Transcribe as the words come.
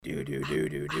Irish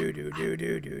exit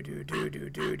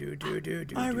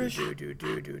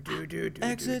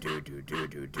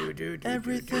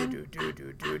everything.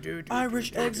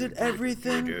 Irish exit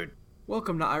everything.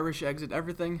 Welcome to Irish Exit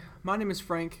Everything. My name is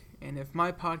Frank, and if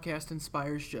my podcast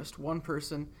inspires just one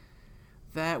person,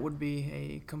 that would be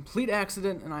a complete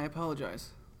accident, and I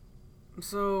apologize.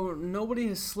 So, nobody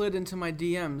has slid into my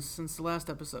DMs since the last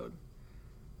episode.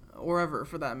 Or ever,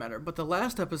 for that matter. But the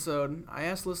last episode, I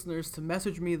asked listeners to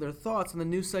message me their thoughts on the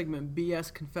new segment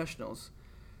BS Confessionals,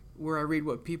 where I read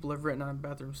what people have written on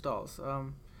bathroom stalls.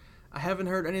 I haven't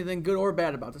heard anything good or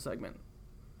bad about the segment.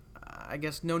 I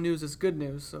guess no news is good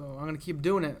news, so I'm going to keep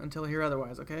doing it until I hear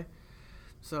otherwise, okay?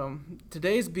 So,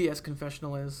 today's BS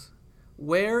Confessional is,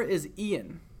 where is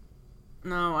Ian?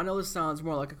 Now, I know this sounds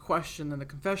more like a question than a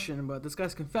confession, but this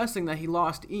guy's confessing that he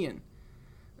lost Ian.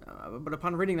 But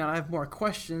upon reading that, I have more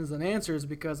questions than answers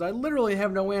because I literally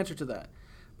have no answer to that.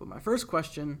 But my first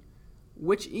question,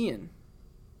 which Ian?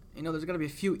 You know, there's got to be a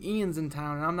few Ians in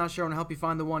town, and I'm not sure I want to help you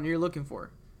find the one you're looking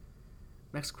for.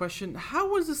 Next question,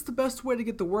 how is this the best way to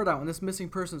get the word out in this missing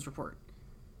persons report?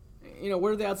 You know,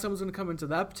 what are the odds someone's going to come into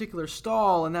that particular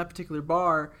stall in that particular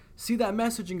bar, see that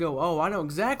message and go, oh, I know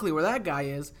exactly where that guy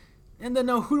is, and then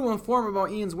know who to inform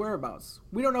about Ian's whereabouts.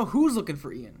 We don't know who's looking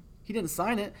for Ian. He didn't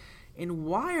sign it. And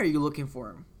why are you looking for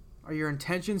him? Are your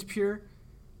intentions pure?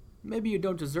 Maybe you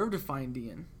don't deserve to find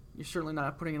Ian. You're certainly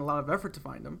not putting in a lot of effort to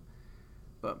find him.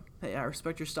 But, hey, I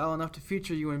respect your style enough to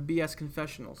feature you in BS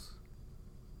Confessionals.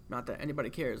 Not that anybody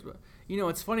cares, but, you know,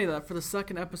 it's funny that for the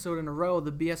second episode in a row,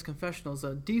 the BS Confessional is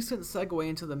a decent segue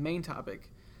into the main topic,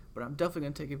 but I'm definitely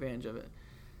going to take advantage of it.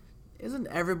 Isn't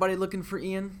everybody looking for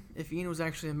Ian, if Ian was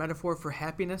actually a metaphor for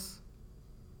happiness?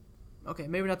 Okay,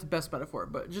 maybe not the best metaphor,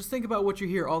 but just think about what you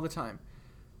hear all the time.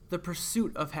 The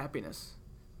pursuit of happiness.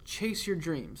 Chase your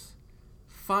dreams.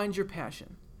 Find your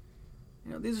passion.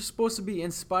 You know, these are supposed to be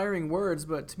inspiring words,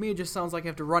 but to me it just sounds like you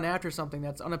have to run after something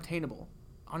that's unobtainable.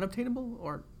 Unobtainable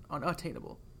or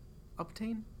unattainable?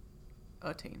 Obtain?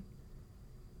 Attain.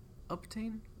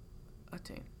 Obtain?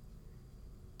 Attain.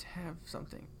 To have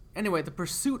something. Anyway, the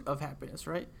pursuit of happiness,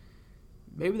 right?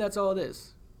 Maybe that's all it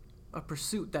is. A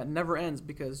pursuit that never ends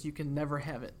because you can never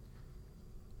have it.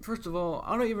 First of all,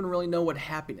 I don't even really know what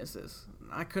happiness is.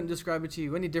 I couldn't describe it to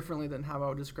you any differently than how I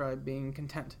would describe being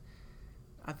content.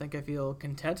 I think I feel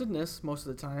contentedness most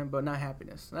of the time, but not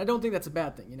happiness. And I don't think that's a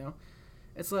bad thing, you know?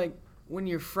 It's like when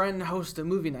your friend hosts a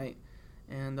movie night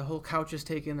and the whole couch is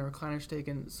taken, the recliner's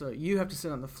taken, so you have to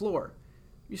sit on the floor.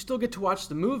 You still get to watch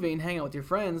the movie and hang out with your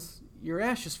friends. Your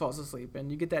ass just falls asleep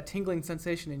and you get that tingling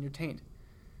sensation in your taint.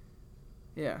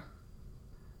 Yeah.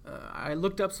 I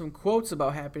looked up some quotes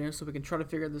about happiness so we can try to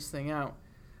figure this thing out.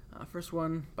 First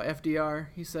one by FDR.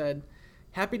 He said,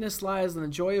 happiness lies in the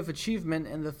joy of achievement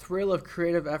and the thrill of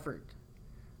creative effort.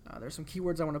 There's some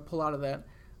keywords I want to pull out of that.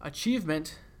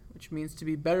 Achievement, which means to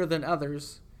be better than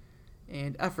others,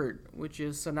 and effort, which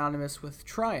is synonymous with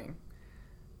trying.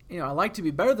 You know, I like to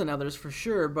be better than others for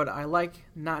sure, but I like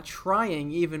not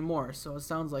trying even more, so it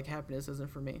sounds like happiness isn't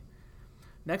for me.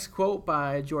 Next quote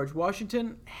by George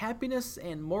Washington, happiness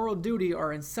and moral duty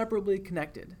are inseparably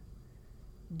connected.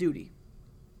 Duty.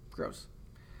 Gross.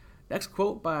 Next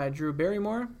quote by Drew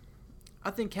Barrymore, I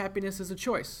think happiness is a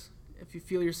choice. If you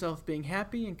feel yourself being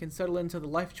happy and can settle into the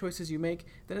life choices you make,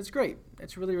 then it's great.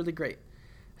 It's really, really great.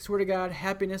 I swear to God,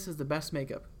 happiness is the best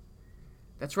makeup.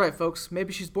 That's right, folks.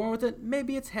 Maybe she's born with it.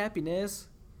 Maybe it's happiness.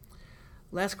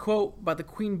 Last quote by the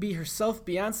Queen Bee herself,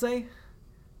 Beyonce,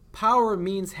 power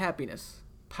means happiness.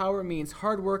 Power means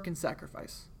hard work and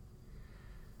sacrifice.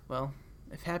 Well,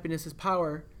 if happiness is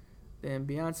power, then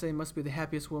Beyonce must be the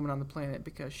happiest woman on the planet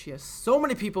because she has so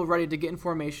many people ready to get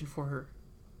information for her.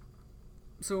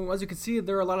 So as you can see,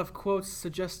 there are a lot of quotes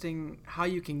suggesting how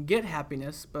you can get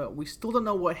happiness, but we still don't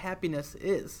know what happiness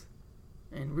is.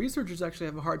 And researchers actually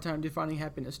have a hard time defining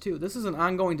happiness too. This is an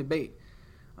ongoing debate.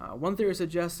 One theory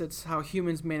suggests it's how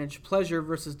humans manage pleasure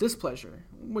versus displeasure,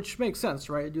 which makes sense,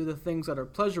 right? Do the things that are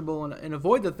pleasurable and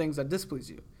avoid the things that displease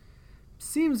you.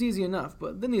 Seems easy enough,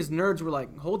 but then these nerds were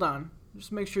like, hold on,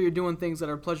 just make sure you're doing things that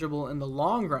are pleasurable in the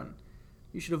long run.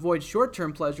 You should avoid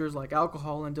short-term pleasures like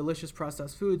alcohol and delicious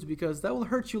processed foods because that will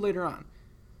hurt you later on.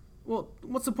 Well,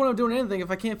 what's the point of doing anything if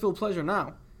I can't feel pleasure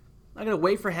now? I gotta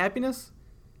wait for happiness?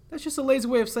 That's just a lazy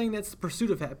way of saying that's the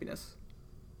pursuit of happiness.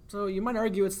 So you might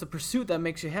argue it's the pursuit that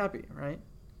makes you happy, right?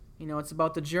 You know, it's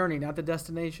about the journey, not the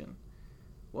destination.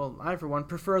 Well, I, for one,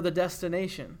 prefer the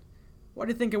destination. Why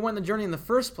do you think I went on the journey in the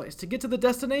first place? To get to the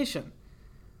destination.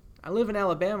 I live in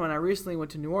Alabama and I recently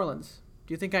went to New Orleans.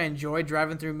 Do you think I enjoyed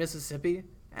driving through Mississippi?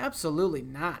 Absolutely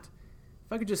not.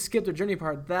 If I could just skip the journey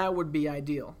part, that would be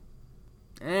ideal.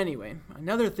 Anyway,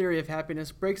 another theory of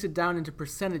happiness breaks it down into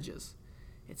percentages.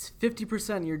 It's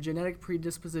 50% your genetic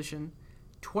predisposition,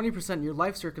 20% your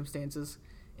life circumstances,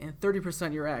 and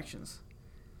 30% your actions.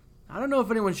 I don't know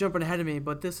if anyone's jumping ahead of me,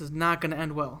 but this is not going to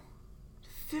end well.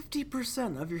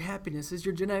 50% of your happiness is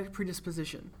your genetic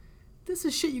predisposition. This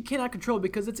is shit you cannot control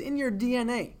because it's in your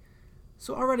DNA.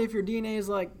 So already if your DNA is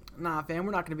like, nah fam,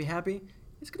 we're not going to be happy,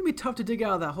 it's going to be tough to dig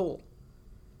out of that hole.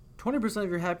 20% of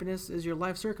your happiness is your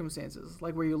life circumstances,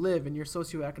 like where you live and your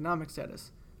socioeconomic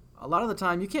status. A lot of the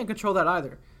time, you can't control that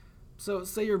either. So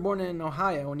say you're born in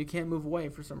Ohio and you can't move away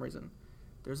for some reason.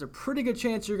 There's a pretty good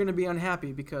chance you're going to be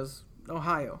unhappy because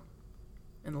Ohio.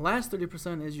 And the last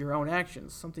 30% is your own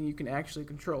actions, something you can actually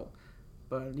control.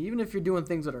 But even if you're doing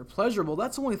things that are pleasurable,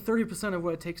 that's only 30% of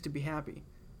what it takes to be happy.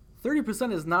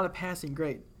 30% is not a passing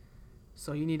grade.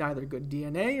 So you need either good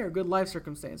DNA or good life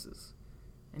circumstances.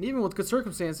 And even with good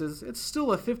circumstances, it's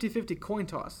still a 50-50 coin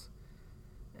toss.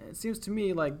 And it seems to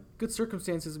me like good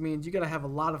circumstances means you gotta have a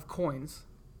lot of coins.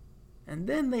 And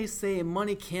then they say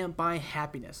money can't buy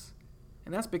happiness.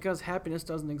 And that's because happiness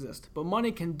doesn't exist. But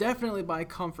money can definitely buy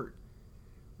comfort.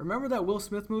 Remember that Will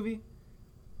Smith movie?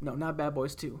 No, not Bad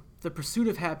Boys 2. The Pursuit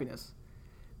of Happiness.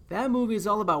 That movie is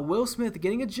all about Will Smith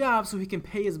getting a job so he can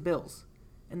pay his bills.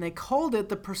 And they called it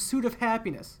The Pursuit of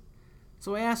Happiness.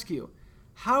 So I ask you,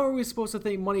 how are we supposed to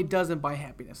think money doesn't buy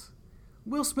happiness?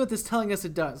 Will Smith is telling us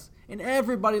it does, and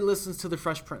everybody listens to The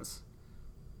Fresh Prince.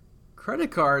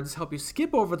 Credit cards help you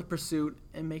skip over the pursuit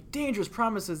and make dangerous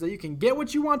promises that you can get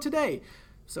what you want today,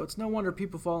 so it's no wonder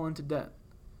people fall into debt.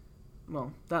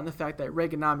 Well, that and the fact that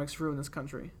Reaganomics ruined this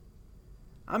country.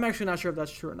 I'm actually not sure if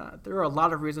that's true or not. There are a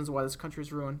lot of reasons why this country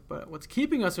is ruined, but what's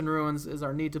keeping us in ruins is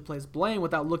our need to place blame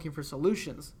without looking for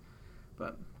solutions.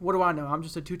 But what do I know? I'm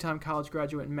just a 2-time college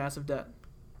graduate in massive debt.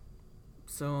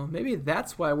 So maybe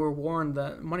that's why we're warned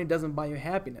that money doesn't buy you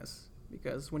happiness.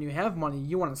 Because when you have money,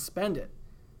 you want to spend it.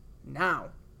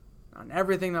 Now. On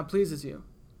everything that pleases you.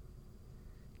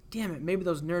 Damn it, maybe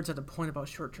those nerds had a point about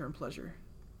short-term pleasure.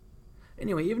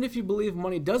 Anyway, even if you believe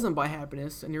money doesn't buy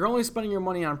happiness, and you're only spending your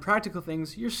money on practical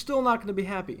things, you're still not going to be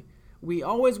happy. We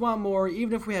always want more,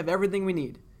 even if we have everything we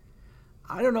need.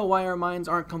 I don't know why our minds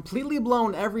aren't completely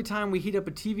blown every time we heat up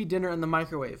a TV dinner in the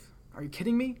microwave. Are you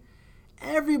kidding me?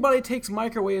 Everybody takes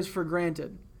microwaves for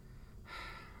granted.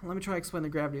 Let me try to explain the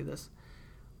gravity of this.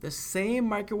 The same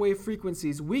microwave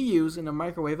frequencies we use in a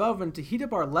microwave oven to heat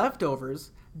up our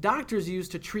leftovers, doctors use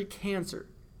to treat cancer.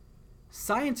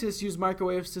 Scientists use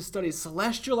microwaves to study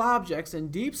celestial objects in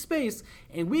deep space,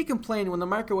 and we complain when the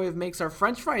microwave makes our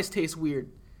French fries taste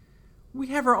weird. We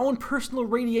have our own personal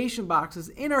radiation boxes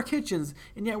in our kitchens,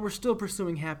 and yet we're still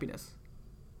pursuing happiness.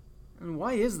 And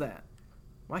why is that?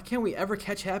 Why can't we ever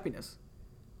catch happiness?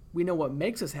 We know what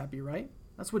makes us happy, right?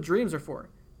 That's what dreams are for.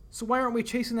 So why aren't we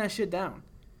chasing that shit down?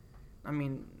 I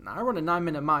mean, I run a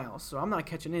 9-minute mile, so I'm not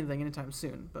catching anything anytime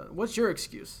soon. But what's your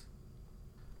excuse?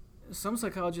 Some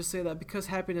psychologists say that because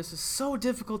happiness is so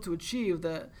difficult to achieve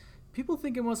that people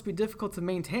think it must be difficult to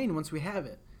maintain once we have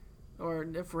it. Or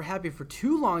if we're happy for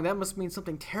too long, that must mean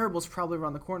something terrible is probably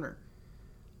around the corner.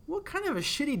 What kind of a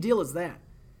shitty deal is that?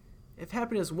 If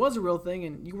happiness was a real thing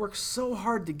and you work so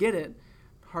hard to get it,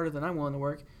 harder than I'm willing to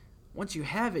work, once you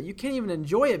have it, you can't even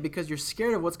enjoy it because you're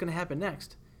scared of what's going to happen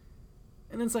next.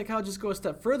 And then psychologists go a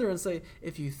step further and say,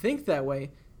 if you think that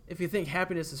way, if you think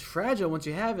happiness is fragile once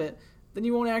you have it, then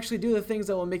you won't actually do the things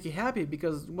that will make you happy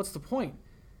because what's the point?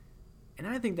 And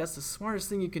I think that's the smartest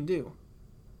thing you can do.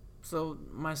 So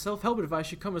my self-help advice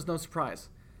should come as no surprise.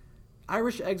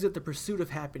 Irish exit the pursuit of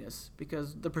happiness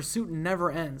because the pursuit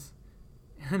never ends.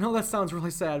 And I know that sounds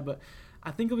really sad, but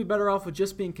I think you'll be better off with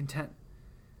just being content.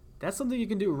 That's something you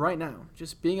can do right now,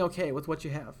 just being okay with what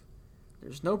you have.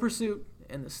 There's no pursuit,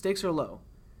 and the stakes are low.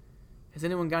 Has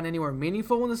anyone gotten anywhere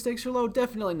meaningful when the stakes are low?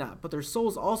 Definitely not, but their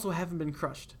souls also haven't been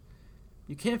crushed.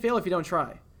 You can't fail if you don't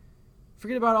try.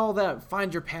 Forget about all that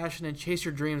find your passion and chase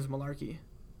your dreams malarkey.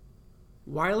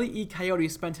 Wile E. Coyote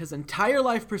spent his entire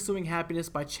life pursuing happiness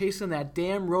by chasing that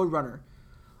damn Roadrunner.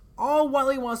 All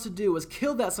Wile wants to do is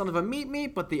kill that son of a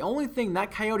meat, but the only thing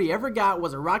that coyote ever got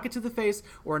was a rocket to the face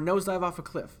or a nosedive off a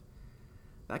cliff.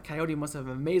 That coyote must have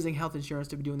amazing health insurance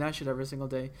to be doing that shit every single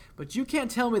day, but you can't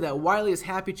tell me that Wile is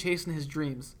happy chasing his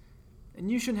dreams.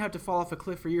 And you shouldn't have to fall off a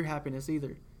cliff for your happiness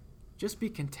either. Just be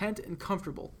content and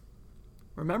comfortable.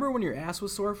 Remember when your ass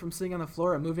was sore from sitting on the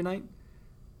floor at movie night?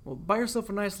 Well, buy yourself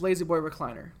a nice Lazy Boy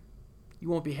recliner. You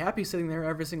won't be happy sitting there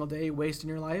every single day wasting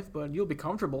your life, but you'll be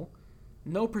comfortable.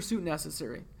 No pursuit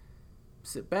necessary.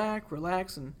 Sit back,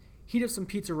 relax, and heat up some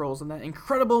pizza rolls on that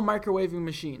incredible microwaving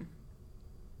machine.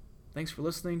 Thanks for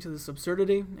listening to this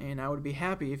absurdity, and I would be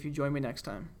happy if you join me next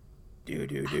time.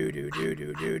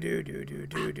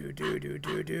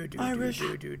 Irish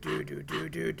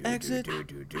exit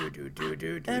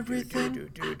everything.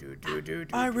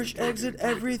 Irish exit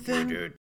everything.